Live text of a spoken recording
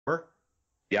Four.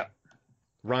 Yeah.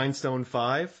 Rhinestone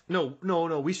 5.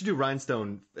 No. We should do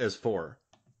Rhinestone as 4.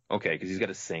 Okay, because he's got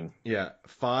to sing. Yeah.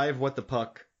 5, What the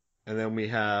Puck. And then we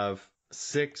have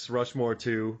 6, Rushmore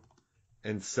 2.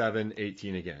 And 7,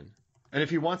 18 again. And if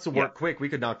he wants to Yeah. work quick, we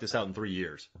could knock this out in 3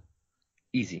 years.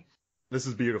 Easy. This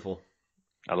is beautiful.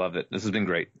 I loved it. This has been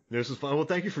great. This is fun. Well,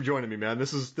 thank you for joining me, man.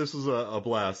 This is a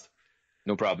blast.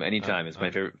 No problem. Anytime. It's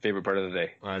my favorite part of the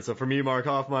day. All right. So for me, Mark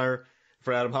Hoffmeyer,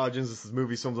 for Adam Hodgins, this is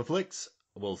Movies, Films, and Flicks.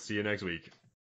 We'll see you next week.